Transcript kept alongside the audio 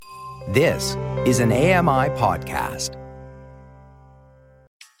This is an AMI podcast.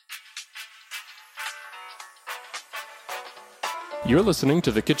 You're listening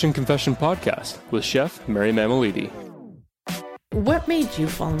to the Kitchen Confession Podcast with Chef Mary Mammoliti. What made you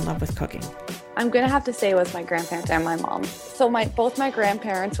fall in love with cooking? I'm going to have to say it was my grandparents and my mom. So both my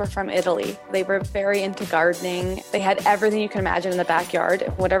grandparents were from Italy. They were very into gardening. They had everything you can imagine in the backyard.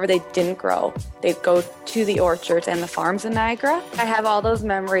 Whatever they didn't grow, they'd go to the orchards and the farms in Niagara. I have all those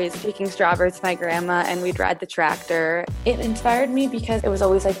memories picking strawberries with my grandma, and we'd ride the tractor. It inspired me because it was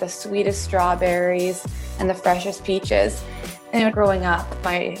always like the sweetest strawberries and the freshest peaches. And growing up,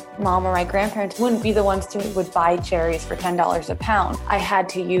 my mom or my grandparents wouldn't be the ones who would buy cherries for $10 a pound. I had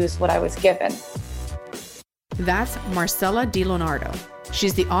to use what I was given. That's Marcella Di Leonardo.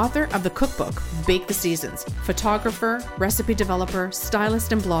 She's the author of the cookbook, Bake the Seasons, photographer, recipe developer,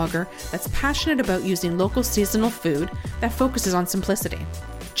 stylist, and blogger that's passionate about using local seasonal food that focuses on simplicity.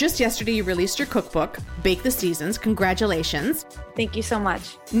 Just yesterday, you released your cookbook, Bake the Seasons. Congratulations. Thank you so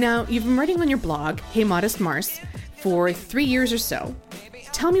much. Now, you've been writing on your blog, Hey Modest Mars, for 3 years or so.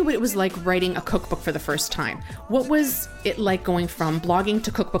 Tell me what it was like writing a cookbook for the first time. What was it like going from blogging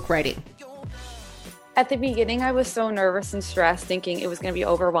to cookbook writing? At the beginning, I was so nervous and stressed, thinking it was going to be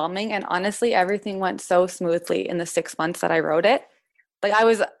overwhelming. And honestly, everything went so smoothly in the 6 months that I wrote it. Like I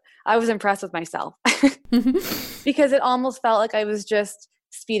was impressed with myself because it almost felt like I was just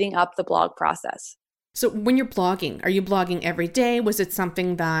speeding up the blog process. So when you're blogging, are you blogging every day? Was it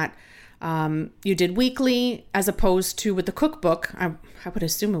something that you did weekly as opposed to with the cookbook? I would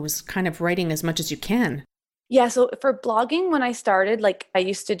assume it was kind of writing as much as you can. Yeah. So for blogging, when I started, I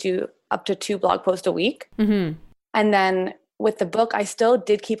used to do up to 2 blog posts a week. Mm-hmm. And then with the book, I still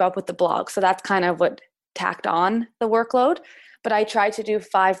did keep up with the blog. So that's kind of what tacked on the workload. But I tried to do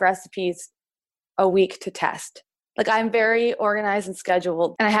 5 recipes a week to test. I'm very organized and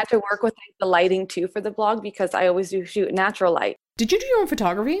scheduled. And I had to work with the lighting too for the blog because I always do shoot natural light. Did you do your own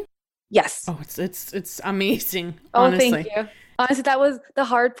photography? Yes. Oh, it's amazing. Honestly. Oh, thank you. Honestly, that was the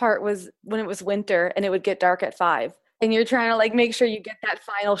hard part, was when it was winter and it would get dark at 5 and you're trying to make sure you get that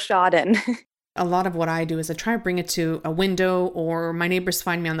final shot in. A lot of what I do is I try to bring it to a window, or my neighbors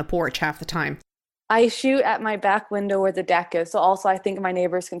find me on the porch half the time. I shoot at my back window where the deck is. So also I think my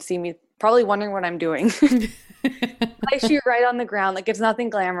neighbors can see me, probably wondering what I'm doing. I shoot right on the ground. It's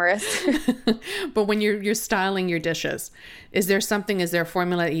nothing glamorous. But when you're styling your dishes, is there a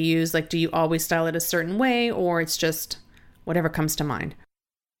formula that you use? Do you always style it a certain way, or it's just whatever comes to mind?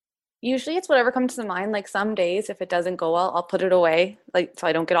 Usually it's whatever comes to mind. Some days, if it doesn't go well, I'll put it away, so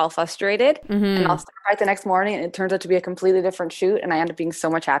I don't get all frustrated. Mm-hmm. And I'll start right the next morning and it turns out to be a completely different shoot and I end up being so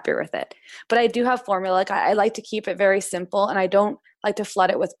much happier with it. But I do have formula. I like to keep it very simple, and I don't like to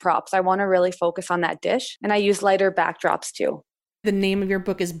flood it with props. I want to really focus on that dish, and I use lighter backdrops too. The name of your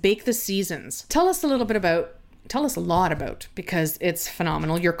book is Bake the Seasons. Tell us a lot about, because it's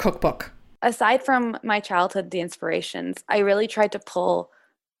phenomenal, your cookbook. Aside from my childhood, the inspirations, I really tried to pull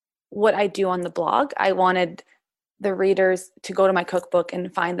what I do on the blog. I wanted the readers to go to my cookbook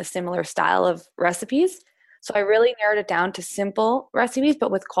and find the similar style of recipes. So I really narrowed it down to simple recipes,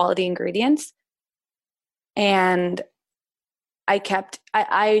 but with quality ingredients. And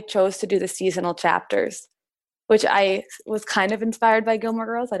I chose to do the seasonal chapters, which I was kind of inspired by Gilmore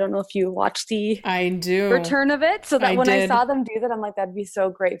Girls. I don't know if you watched the return of it. So that I saw them do that, I'm like, that'd be so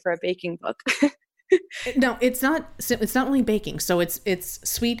great for a baking book. No, it's not only baking. So it's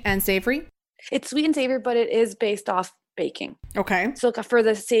sweet and savory. It's sweet and savory, but it is based off baking. Okay. So for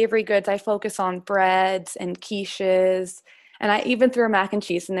the savory goods, I focus on breads and quiches. And I even threw a mac and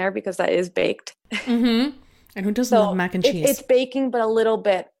cheese in there because that is baked. Mm-hmm. And who doesn't love mac and cheese? It's baking, but a little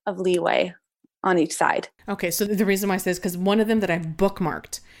bit of leeway on each side. Okay. So the reason why I say this is because one of them that I've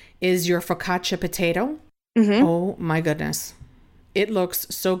bookmarked is your focaccia potato. Mm-hmm. Oh my goodness. It looks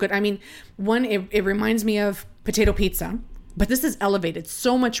so good. I mean, it reminds me of potato pizza, but this is elevated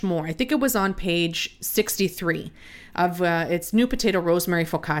so much more. I think it was on page 63 of its new potato rosemary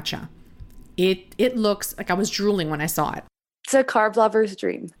focaccia. It looks like I was drooling when I saw it. It's a carb lover's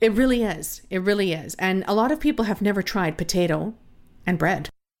dream. It really is. It really is. And a lot of people have never tried potato and bread.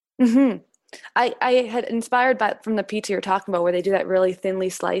 Mm-hmm. I had inspired from the pizza you're talking about, where they do that really thinly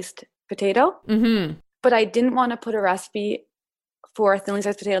sliced potato. Mm-hmm. But I didn't want to put a recipe for a thinly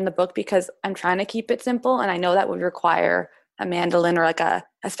sliced potato in the book because I'm trying to keep it simple. And I know that would require a mandolin or a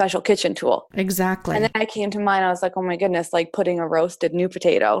special kitchen tool. Exactly. And then I came to mind, I was like, oh my goodness, putting a roasted new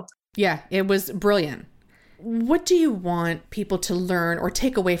potato. Yeah, it was brilliant. What do you want people to learn or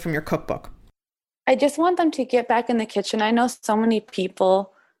take away from your cookbook? I just want them to get back in the kitchen. I know so many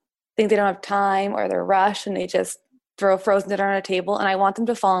people think they don't have time or they're rushed and they just throw frozen dinner on a table, and I want them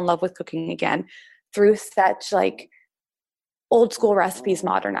to fall in love with cooking again through such like old school recipes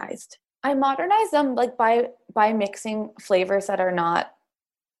modernized. I modernize them like by mixing flavors that are not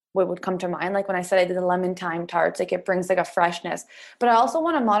what would come to mind. Like when I said I did the lemon thyme tarts, like it brings like a freshness, but I also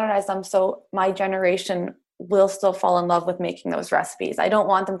want to modernize them so my generation will still fall in love with making those recipes. I don't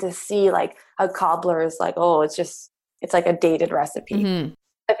want them to see like a cobbler is like, oh, it's like a dated recipe. Mm-hmm.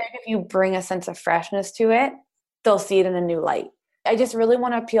 I think if you bring a sense of freshness to it, they'll see it in a new light. I just really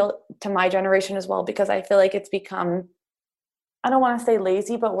want to appeal to my generation as well, because I feel like it's become, I don't want to say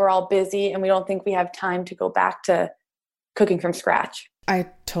lazy, but we're all busy and we don't think we have time to go back to cooking from scratch. I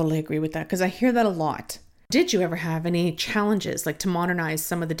totally agree with that, because I hear that a lot. Did you ever have any challenges like to modernize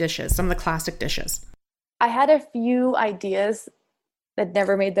some of the dishes, some of the classic dishes? I had a few ideas that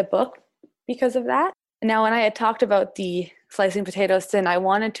never made the book because of that. Now, when I had talked about the slicing potatoes thin, I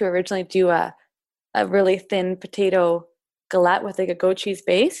wanted to originally do a really thin potato galette with like a goat cheese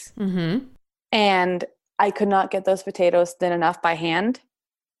base. Mm-hmm. And I could not get those potatoes thin enough by hand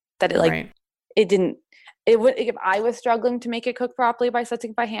that if I was struggling to make it cook properly by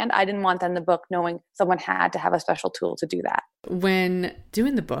slicing by hand, I didn't want that in the book, knowing someone had to have a special tool to do that. When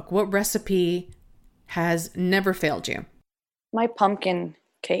doing the book, what recipe has never failed you? My pumpkin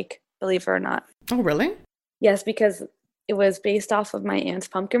cake, believe it or not. Oh, really? Yes, because it was based off of my aunt's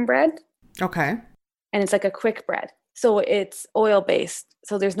pumpkin bread. Okay. And it's like a quick bread. So it's oil based.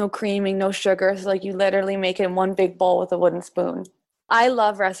 So there's no creaming, no sugar. So like you literally make it in one big bowl with a wooden spoon. I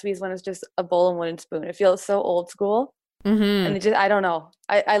love recipes when it's just a bowl and wooden spoon. It feels so old school. Mm-hmm. And it just, I don't know.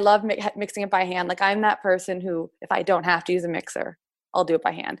 I love mixing it by hand. Like I'm that person who, if I don't have to use a mixer, I'll do it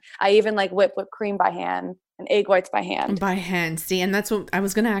by hand. I even like whip cream by hand and egg whites by hand. By hand. See, and that's what I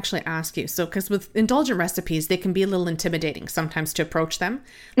was going to actually ask you. So, because with indulgent recipes, they can be a little intimidating sometimes to approach them.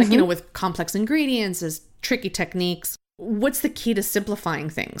 Like, mm-hmm. With complex ingredients, as tricky techniques. What's the key to simplifying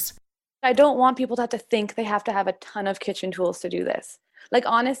things? I don't want people to have to think they have to have a ton of kitchen tools to do this. Like,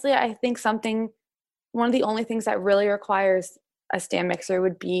 honestly, I think one of the only things that really requires a stand mixer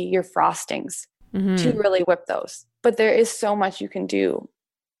would be your frostings mm-hmm. to really whip those. But there is so much you can do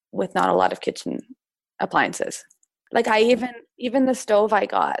with not a lot of kitchen appliances. Like even the stove I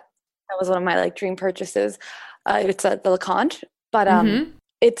got, that was one of my like dream purchases. It's the LeConte, but mm-hmm.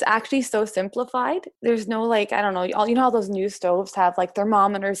 It's actually so simplified. There's no like, I don't know, how those new stoves have like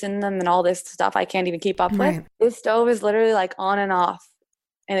thermometers in them and all this stuff I can't even keep up with. This stove is literally like on and off,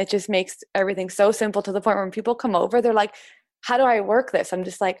 and it just makes everything so simple to the point where when people come over, they're like, how do I work this? I'm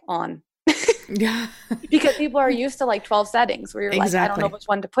just like, on. Yeah. Because people are used to like 12 settings where you're exactly. like, I don't know which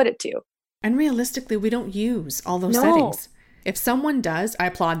one to put it to. And realistically, we don't use all those settings. If someone does, I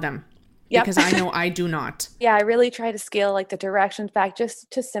applaud them. Yep. Because I know I do not. Yeah, I really try to scale like the directions back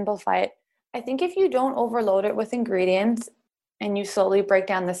just to simplify it. I think if you don't overload it with ingredients and you slowly break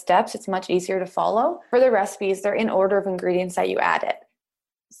down the steps, it's much easier to follow. For the recipes, they're in order of ingredients that you add it.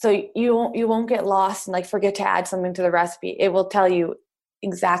 So you won't get lost and like forget to add something to the recipe. It will tell you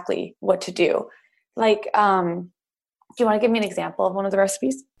exactly what to do. Like, do you want to give me an example of one of the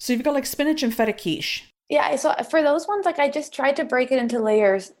recipes? So you've got like spinach and feta quiche. Yeah, so for those ones, like I just tried to break it into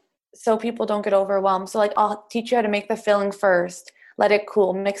layers so people don't get overwhelmed. So like I'll teach you how to make the filling first, let it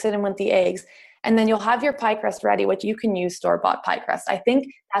cool, mix it in with the eggs, and then you'll have your pie crust ready, which you can use store-bought pie crust. I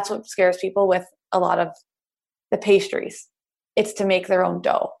think that's what scares people with a lot of the pastries. It's to make their own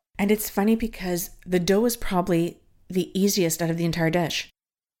dough. And it's funny because the dough is probably the easiest out of the entire dish.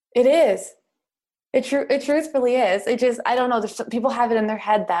 It is. It truthfully is. It just, I don't know. People have it in their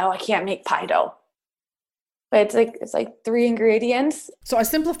head that, I can't make pie dough. But it's like 3 ingredients. So a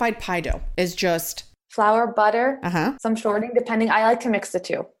simplified pie dough is just flour, butter, some shortening, depending. I like to mix the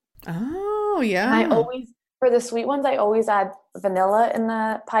two. Oh, yeah. And for the sweet ones, I always add vanilla in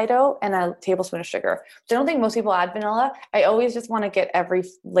the pie dough and a tablespoon of sugar. I don't think most people add vanilla. I always just want to get every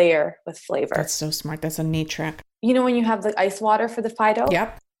layer with flavor. That's so smart. That's a neat trick. You know when you have the ice water for the pie dough?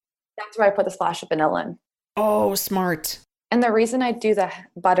 Yep. That's where I put the splash of vanilla in. Oh, smart. And the reason I do the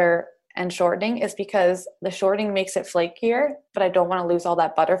butter and shortening is because the shortening makes it flakier, but I don't want to lose all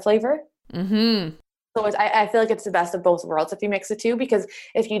that butter flavor. Mm-hmm. So I feel like it's the best of both worlds if you mix the two, because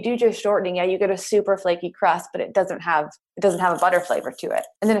if you do just shortening, you get a super flaky crust, but it doesn't have a butter flavor to it.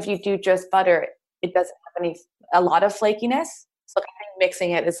 And then if you do just butter, it doesn't have a lot of flakiness. So I think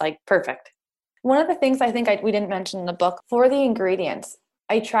mixing it is like perfect. One of the things I think we didn't mention in the book, for the ingredients,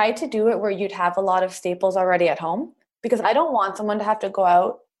 I tried to do it where you'd have a lot of staples already at home, because I don't want someone to have to go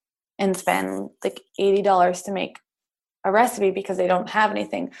out and spend like $80 to make a recipe because they don't have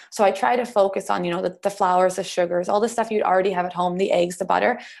anything. So I try to focus on, the flours, the sugars, all the stuff you'd already have at home, the eggs, the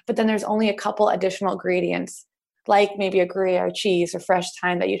butter, but then there's only a couple additional ingredients like maybe a Gruyere cheese or fresh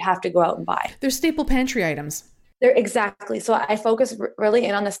thyme that you'd have to go out and buy. They're staple pantry items. They're exactly. So I focus really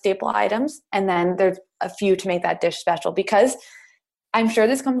in on the staple items, and then there's a few to make that dish special, because I'm sure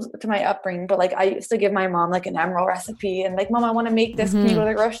this comes to my upbringing, but like I used to give my mom like an emerald recipe and like, Mom, I want to make this. Can you go to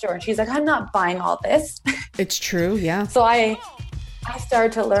the grocery store? And she's like, I'm not buying all this. It's true. Yeah. So I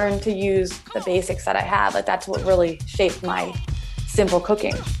started to learn to use the basics that I have. Like that's what really shaped my simple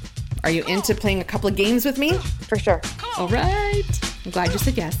cooking. Are you into playing a couple of games with me? For sure. All right. I'm glad you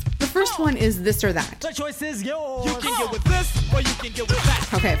said yes. The first one is this or that. The choice is yours. You can get with this or you can get with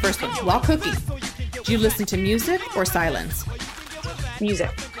that. Okay, first one. While cooking, do you listen to music or silence?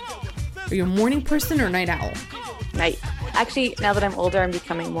 Music. Are you a morning person or night owl? Night. Actually, now that I'm older, I'm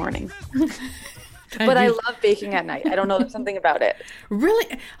becoming morning. But I love baking at night. I don't know, there's something about it. Really?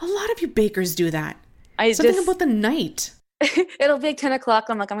 A lot of you bakers do that. Something about the night. It'll be like 10 o'clock.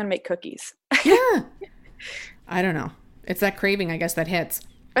 I'm like, I'm going to make cookies. Yeah. I don't know. It's that craving, I guess, that hits.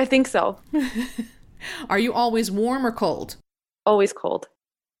 I think so. Are you always warm or cold? Always cold.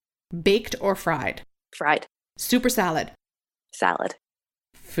 Baked or fried? Fried. Super salad? Salad.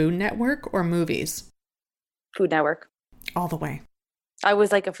 Food Network or movies? Food Network. All the way. I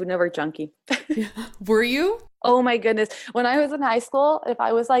was like a Food Network junkie. Were you? Oh my goodness. When I was in high school, if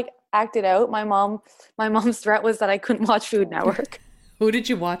I was like acted out, my mom's threat was that I couldn't watch Food Network. Who did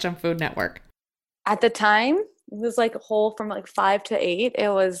you watch on Food Network? At the time, it was like a whole from like 5 to 8. It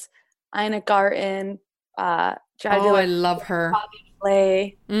was Ina Garten, I love her. Bobby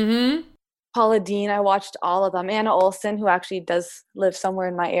Flay, Mm-hmm. Paula Dean. I watched all of them. Anna Olsen, who actually does live somewhere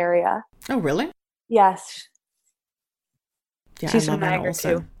in my area. Oh, really? Yes. Yeah, she's I love from Anna Niagara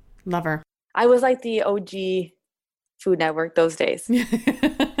Olsen. too. Love her. I was like the OG Food Network those days.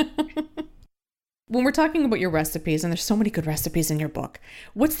 When we're talking about your recipes, and there's so many good recipes in your book,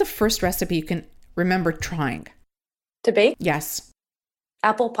 what's the first recipe you can remember trying? To bake? Yes.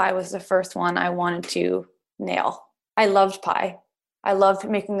 Apple pie was the first one I wanted to nail. I loved pie. I loved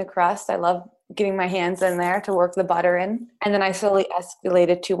making the crust. I loved getting my hands in there to work the butter in. And then I slowly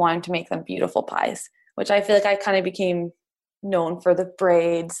escalated to wanting to make them beautiful pies, which I feel like I kind of became known for the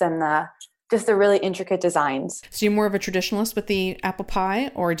braids and just the really intricate designs. So you're more of a traditionalist with the apple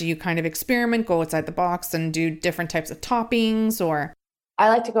pie, or do you kind of experiment, go outside the box and do different types of toppings, or? I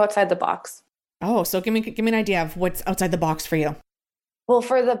like to go outside the box. Oh, so give me an idea of what's outside the box for you. Well,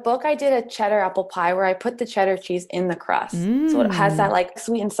 for the book, I did a cheddar apple pie where I put the cheddar cheese in the crust. So it has that like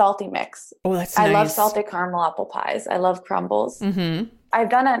sweet and salty mix. Oh, that's nice. I love salted caramel apple pies. I love crumbles. Mm-hmm. I've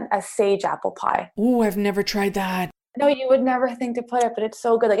done a sage apple pie. Oh, I've never tried that. No, you would never think to put it, but it's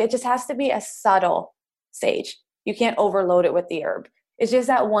so good. Like it just has to be a subtle sage. You can't overload it with the herb. It's just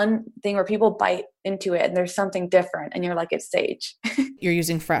that one thing where people bite into it and there's something different and you're like, it's sage. You're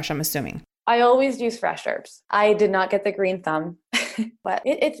using fresh, I'm assuming. I always use fresh herbs. I did not get the green thumb, but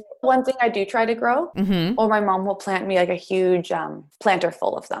it's one thing I do try to grow. Mm-hmm. Or my mom will plant me like a huge planter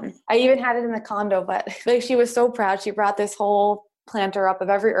full of them. I even had it in the condo, but like she was so proud. She brought this whole planter up of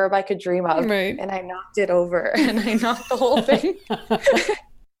every herb I could dream of. Right. And I knocked it over and I knocked the whole thing.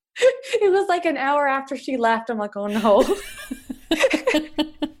 It was like an hour after she left. I'm like, oh no. I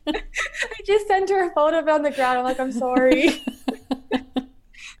just sent her a photo of it on the ground. I'm like, I'm sorry.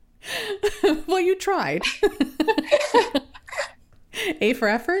 Well, you tried. A for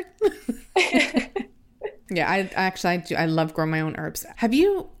effort. Yeah, I love growing my own herbs. Have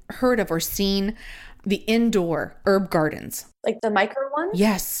you heard of or seen the indoor herb gardens? Like the micro ones?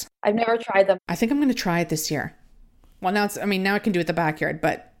 Yes. I've never tried them. I think I'm going to try it this year. Well, now I can do it in the backyard,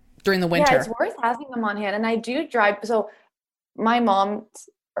 but during the winter. Yeah, it's worth having them on hand. And I do dry. So my mom's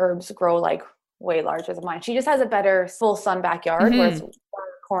herbs grow like way larger than mine. She just has a better full sun backyard where it's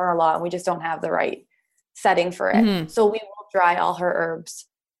corner lot and we just don't have the right setting for it. Mm-hmm. So we will dry all her herbs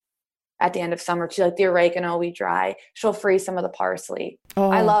at the end of summer too. Like the oregano we dry. She'll freeze some of the parsley. Oh.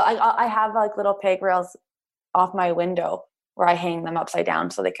 I have like little peg rails off my window where I hang them upside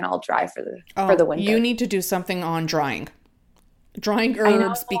down so they can all dry for the winter. You need to do something on drying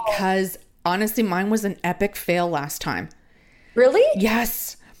herbs, because honestly mine was an epic fail last time. Really?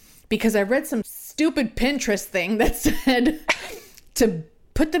 Yes. Because I read some stupid Pinterest thing that said to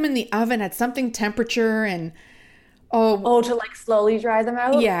put them in the oven at something temperature and to like slowly dry them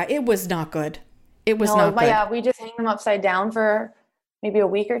out. Yeah, it was not good. It was not good. Yeah, we just hang them upside down for maybe a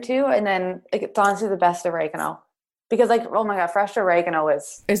week or two, and then it's honestly the best oregano. Because like, oh my God, fresh oregano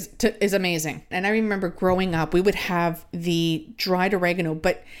is amazing. And I remember growing up, we would have the dried oregano,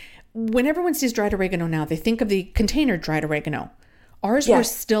 but when everyone sees dried oregano now, they think of the container dried oregano. Ours were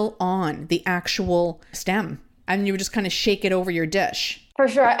still on the actual stem and you would just kind of shake it over your dish. For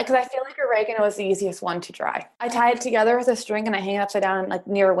sure, because I feel like oregano is the easiest one to dry. I tie it together with a string and I hang it upside down like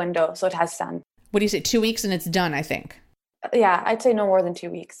near a window so it has sun. What do you say? 2 weeks and it's done, I think. Yeah, I'd say no more than 2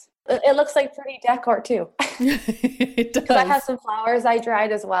 weeks. It looks like pretty decor too. It does. Because I have some flowers I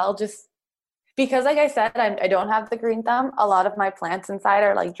dried as well, just because, like I said, I don't have the green thumb. A lot of my plants inside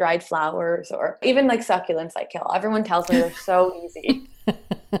are like dried flowers or even like succulents I kill. Everyone tells me they're so easy.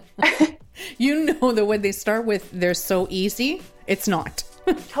 You know that when they start with they're so easy, it's not.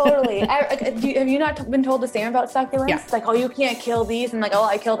 Totally. Have you not been told the same about succulents? Yeah. Like, oh, you can't kill these. And like, oh,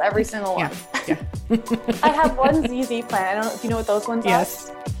 I killed every single one. Yeah. I have one ZZ plant. I don't know if you know what those ones Yes.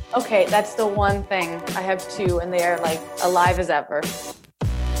 are. Okay, that's the one thing. I have two and they are like alive as ever.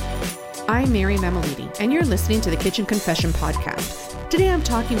 I'm Mary Mamalidi, and you're listening to the Kitchen Confession Podcast. Today I'm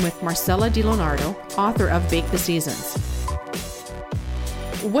talking with Marcella Di Leonardo, author of Bake the Seasons.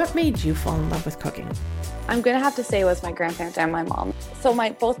 What made you fall in love with cooking? I'm going to have to say it was my grandparents and my mom. So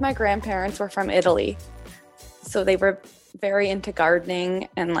both my grandparents were from Italy. So they were very into gardening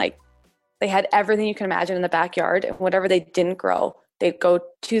and like they had everything you can imagine in the backyard. And whatever they didn't grow, they'd go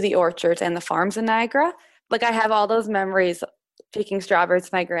to the orchards and the farms in Niagara. Like I have all those memories picking strawberries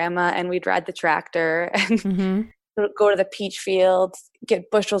with my grandma, and we'd ride the tractor and go to the peach fields, get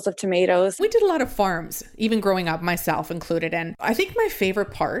bushels of tomatoes. We did a lot of farms, even growing up, myself included. And I think my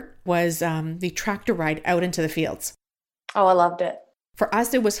favorite part was the tractor ride out into the fields. Oh, I loved it. For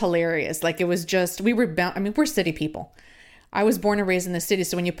us, it was hilarious. Like it was just, we were bound. I mean, we're city people. I was born and raised in the city.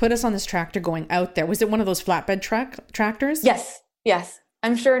 So when you put us on this tractor going out there, was it one of those flatbed tractors? Yes.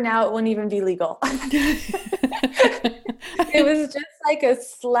 I'm sure now it wouldn't even be legal. It was just like a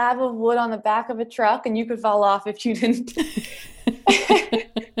slab of wood on the back of a truck and you could fall off if you didn't.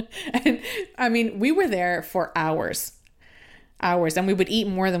 And I mean, we were there for hours, and we would eat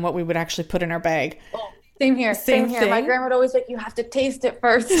more than what we would actually put in our bag. Oh, same here. My grandma would always like, you have to taste it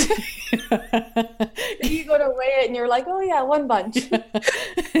first. Then you go to weigh it and you're like, oh yeah, one bunch.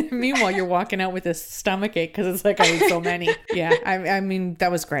 Meanwhile, you're walking out with a stomach ache because it's like, I ate so many. Yeah, I mean,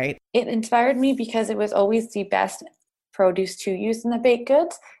 that was great. It inspired me because it was always the best produce to use in the baked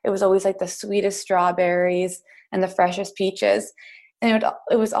goods. It was always like the sweetest strawberries and the freshest peaches. And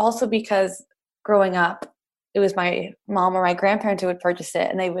it was also because growing up, it was my mom or my grandparents who would purchase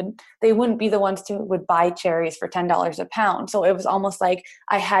it, and they wouldn't be the ones who would buy cherries for $10 a pound. So it was almost like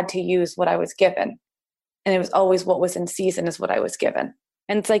I had to use what I was given. And it was always what was in season is what I was given.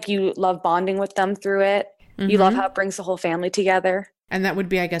 And it's like you love bonding with them through it. You love how it brings the whole family together. And that would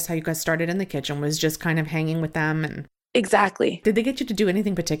be, I guess, how you got started in the kitchen, was just kind of hanging with them. And exactly. Did they get you to do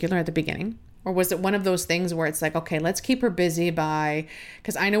anything particular at the beginning? Or was it one of those things where it's like, okay, let's keep her busy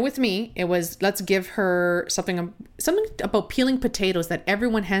because I know with me, it was, let's give her something about peeling potatoes that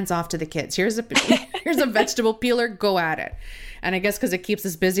everyone hands off to the kids. Here's a vegetable peeler, go at it. And I guess because it keeps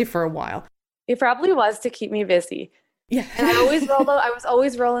us busy for a while. It probably was to keep me busy. Yeah. And I was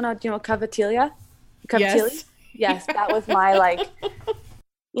always rolling out, cavatelli. Yes, that was my like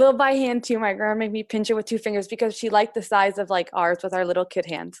little by hand too. My grandma made me pinch it with 2 fingers because she liked the size of like ours with our little kid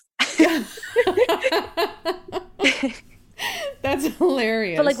hands. That's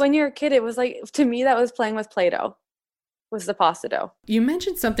hilarious. But like when you're a kid, it was like, to me, that was playing with Play-Doh, was the pasta dough. You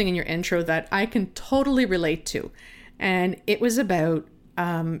mentioned something in your intro that I can totally relate to. And it was about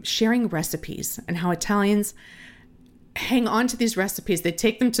sharing recipes and how Italians hang on to these recipes. They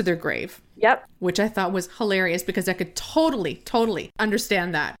take them to their grave. Yep. Which I thought was hilarious because I could totally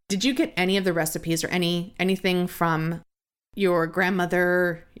understand that. Did you get any of the recipes or anything from your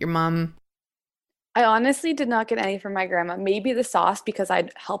grandmother, your mom? I honestly did not get any from my grandma. Maybe the sauce because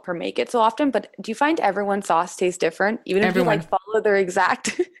I'd help her make it so often. But do you find everyone's sauce tastes different? Even if you like follow their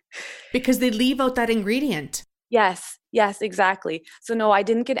exact... Because they leave out that ingredient. Yes, exactly. So no, I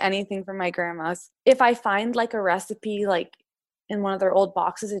didn't get anything from my grandma's. If I find like a recipe like in one of their old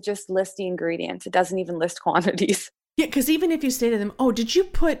boxes, it just lists the ingredients. It doesn't even list quantities. Yeah, because even if you say to them, oh, did you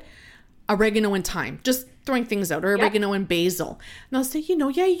put oregano and thyme? Just throwing things out, or oregano and basil. And they'll say,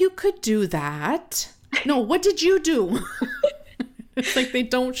 yeah, you could do that. No, what did you do? It's like they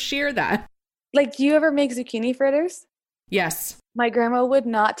don't share that. Like, do you ever make zucchini fritters? Yes. My grandma would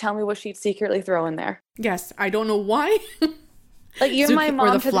not tell me what she'd secretly throw in there. Yes, I don't know why. Like even my mom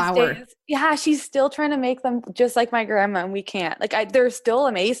or the to flour. this day, she's still trying to make them just like my grandma, and we can't. Like they're still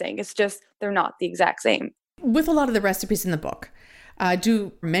amazing. It's just they're not the exact same. With a lot of the recipes in the book,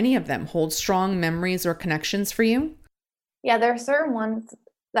 do many of them hold strong memories or connections for you? Yeah, there are certain ones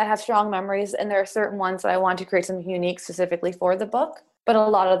that have strong memories, and there are certain ones that I want to create something unique specifically for the book. But a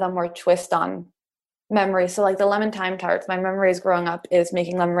lot of them were twist on memories. So like the lemon thyme tarts, my memories growing up is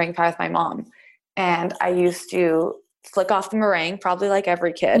making lemon meringue pie with my mom. And I used to flick off the meringue, probably like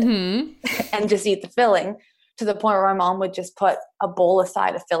every kid, and just eat the filling, to the point where my mom would just put a bowl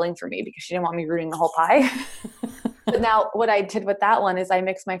aside of filling for me because she didn't want me rooting the whole pie. But now what I did with that one is I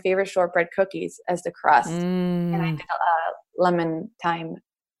mixed my favorite shortbread cookies as the crust. And I did lemon thyme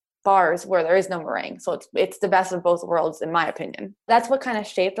bars where there is no meringue. So it's the best of both worlds, in my opinion. That's what kind of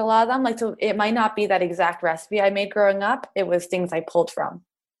shaped a lot of them. Like, so it might not be that exact recipe I made growing up. It was things I pulled from.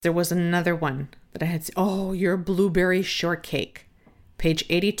 There was another one that I had. Oh, your blueberry shortcake. Page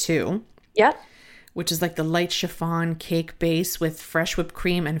 82. Yep. Which is like the light chiffon cake base with fresh whipped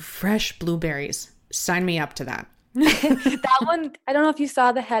cream and fresh blueberries. Sign me up to that. That one, I don't know if you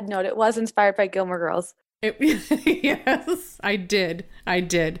saw the head note. It was inspired by Gilmore Girls. Yes, I did.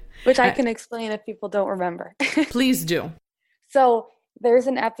 Which I can explain if people don't remember. Please do. So there's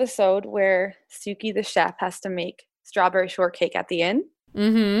an episode where Suki the chef has to make strawberry shortcake at the inn.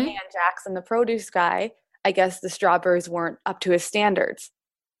 And Jackson, the produce guy, I guess the strawberries weren't up to his standards.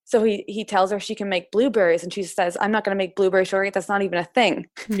 So he tells her she can make blueberries, and she says, I'm not going to make blueberry shortcake. That's not even a thing.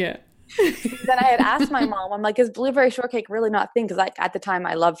 Yeah. Then I had asked my mom, I'm like, is blueberry shortcake really not a thing? Because like at the time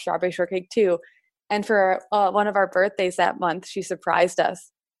I loved strawberry shortcake too. And for one of our birthdays that month, she surprised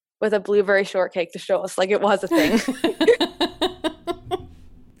us with a blueberry shortcake to show us like it was a thing.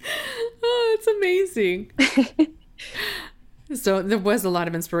 Oh, it's amazing. So there was a lot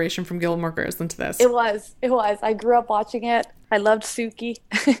of inspiration from Gilmore Girls into this. It was. I grew up watching it. I loved Suki.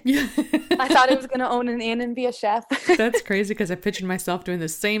 I thought I was going to own an inn and be a chef. That's crazy because I pictured myself doing the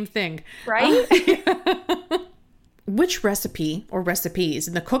same thing. Right? Which recipe or recipes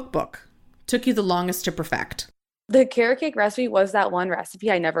in the cookbook took you the longest to perfect? The carrot cake recipe was that one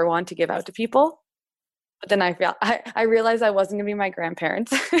recipe I never wanted to give out to people. But then I realized I wasn't going to be my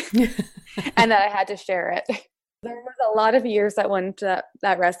grandparents and that I had to share it. There was a lot of years that went to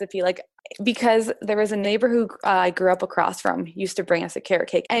that recipe, like because there was a neighbor who I grew up across from used to bring us a carrot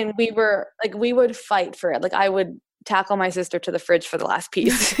cake, and we would fight for it. Like I would tackle my sister to the fridge for the last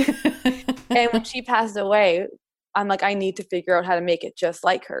piece. And when she passed away, I'm like, I need to figure out how to make it just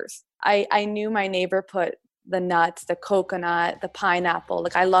like hers. I knew my neighbor put the nuts, the coconut, the pineapple.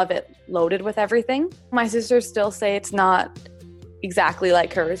 Like I love it loaded with everything. My sisters still say it's not exactly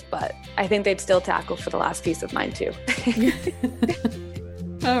like hers, but I think they'd still tackle for the last piece of mine too.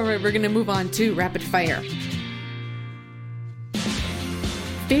 All right, we're going to move on to rapid fire.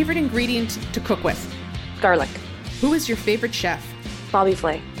 Favorite ingredient to cook with? Garlic. Who is your favorite chef? Bobby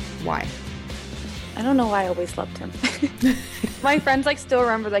Flay. Why? I don't know why I always loved him. My friends like still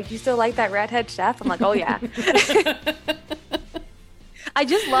remember, like, you still like that redhead chef? I'm like, oh yeah. I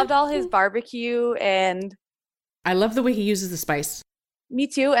just loved all his barbecue, and I love the way he uses the spice. Me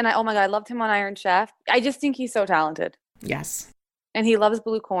too. And oh my God, I loved him on Iron Chef. I just think he's so talented. Yes. And he loves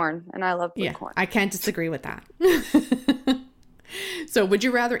blue corn, and I love blue corn. I can't disagree with that. So would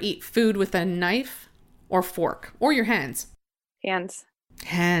you rather eat food with a knife or fork, or your hands? Hands.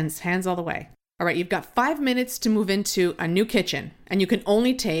 Hands all the way. All right, you've got 5 minutes to move into a new kitchen, and you can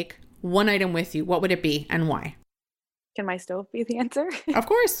only take one item with you. What would it be and why? Can my stove be the answer? Of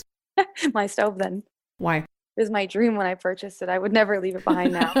course. My stove then. Why? It was my dream when I purchased it. I would never leave it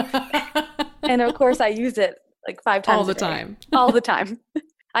behind now. And of course I use it like 5 times all the a day. time. All the time.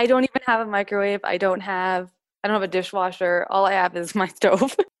 I don't even have a microwave. I don't have a dishwasher. All I have is my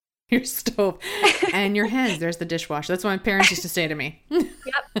stove. Your stove and your hands. There's the dishwasher. That's what my parents used to say to me. Yep.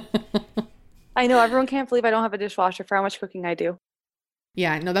 I know everyone can't believe I don't have a dishwasher for how much cooking I do.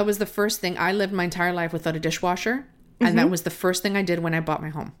 Yeah, no, that was the first thing. I lived my entire life without a dishwasher. And that was the first thing I did when I bought my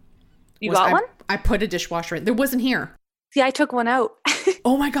home. You got one? I put a dishwasher in. There wasn't here. See, I took one out.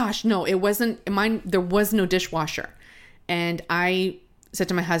 Oh my gosh, no, it wasn't mine. There was no dishwasher. And I said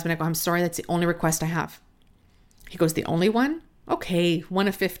to my husband, I go, I'm sorry, that's the only request I have. He goes, the only one? Okay, 1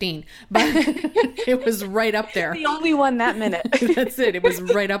 of 15. But it was right up there. The only one that minute. That's it. It was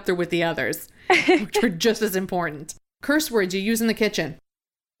right up there with the others, which were just as important. Curse words you use in the kitchen.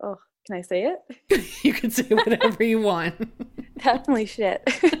 Oh, can I say it? You can say whatever you want. Definitely shit.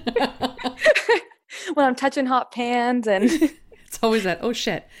 When I'm touching hot pans and... It's always that, oh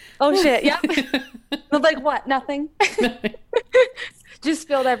shit. Oh shit, yep. Like what? Nothing? Just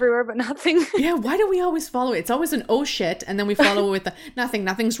spilled everywhere, but nothing. Yeah, why do we always follow it? It's always an oh shit, and then we follow it with the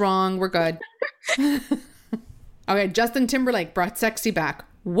nothing's wrong, we're good. Okay, Justin Timberlake brought sexy back.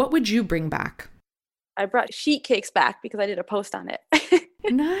 What would you bring back? I brought sheet cakes back because I did a post on it.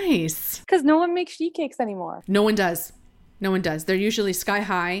 Nice. Because no one makes sheet cakes anymore. No one does. They're usually sky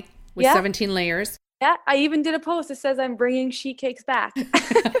high with 17 layers. Yeah, I even did a post that says I'm bringing sheet cakes back.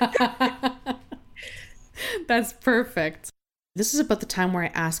 That's perfect. This is about the time where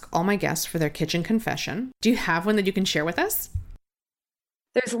I ask all my guests for their kitchen confession. Do you have one that you can share with us?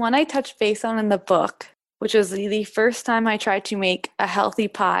 There's one I touched base on in the book, which was the first time I tried to make a healthy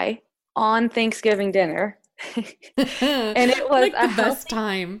pie on Thanksgiving dinner. And it was like the best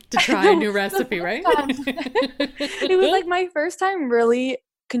time to try a new recipe, right? It was like my first time really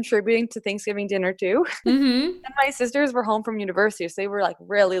contributing to Thanksgiving dinner too. And my sisters were home from university, so they were like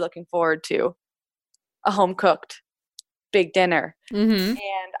really looking forward to a home cooked big dinner. And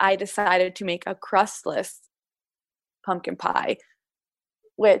I decided to make a crustless pumpkin pie,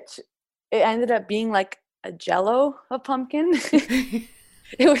 which it ended up being like a jello of pumpkin.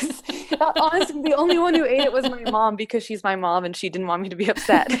 It was honestly the only one who ate it was my mom, because she's my mom and she didn't want me to be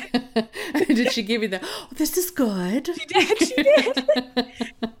upset. Did she give you the, oh, this is good? She did.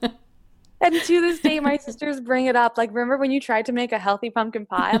 And to this day, my sisters bring it up. Like, remember when you tried to make a healthy pumpkin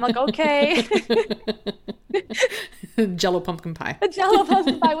pie? I'm like, okay. Jello pumpkin pie. A jello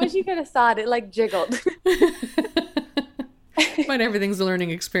pumpkin pie. I wish you could have saw it. It like jiggled. But everything's a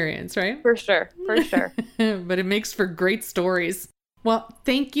learning experience, right? For sure. But it makes for great stories. Well,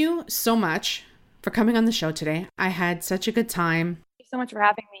 thank you so much for coming on the show today. I had such a good time. Thank you so much for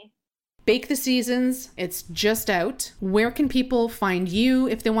having me. Bake the Seasons, it's just out. Where can people find you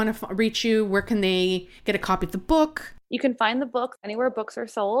if they want to reach you? Where can they get a copy of the book? You can find the book anywhere books are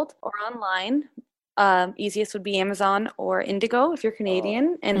sold or online. Easiest would be Amazon or Indigo if you're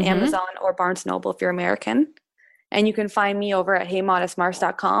Canadian, and Amazon or Barnes & Noble if you're American. And you can find me over at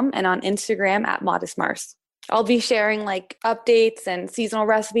heymodestmars.com and on Instagram at modestmars. I'll be sharing like updates and seasonal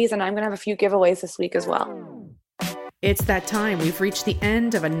recipes, and I'm going to have a few giveaways this week as well. It's that time. We've reached the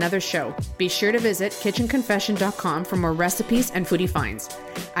end of another show. Be sure to visit kitchenconfession.com for more recipes and foodie finds.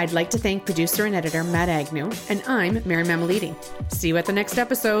 I'd like to thank producer and editor Matt Agnew, and I'm Mary Mamaliti. See you at the next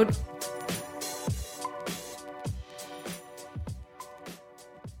episode.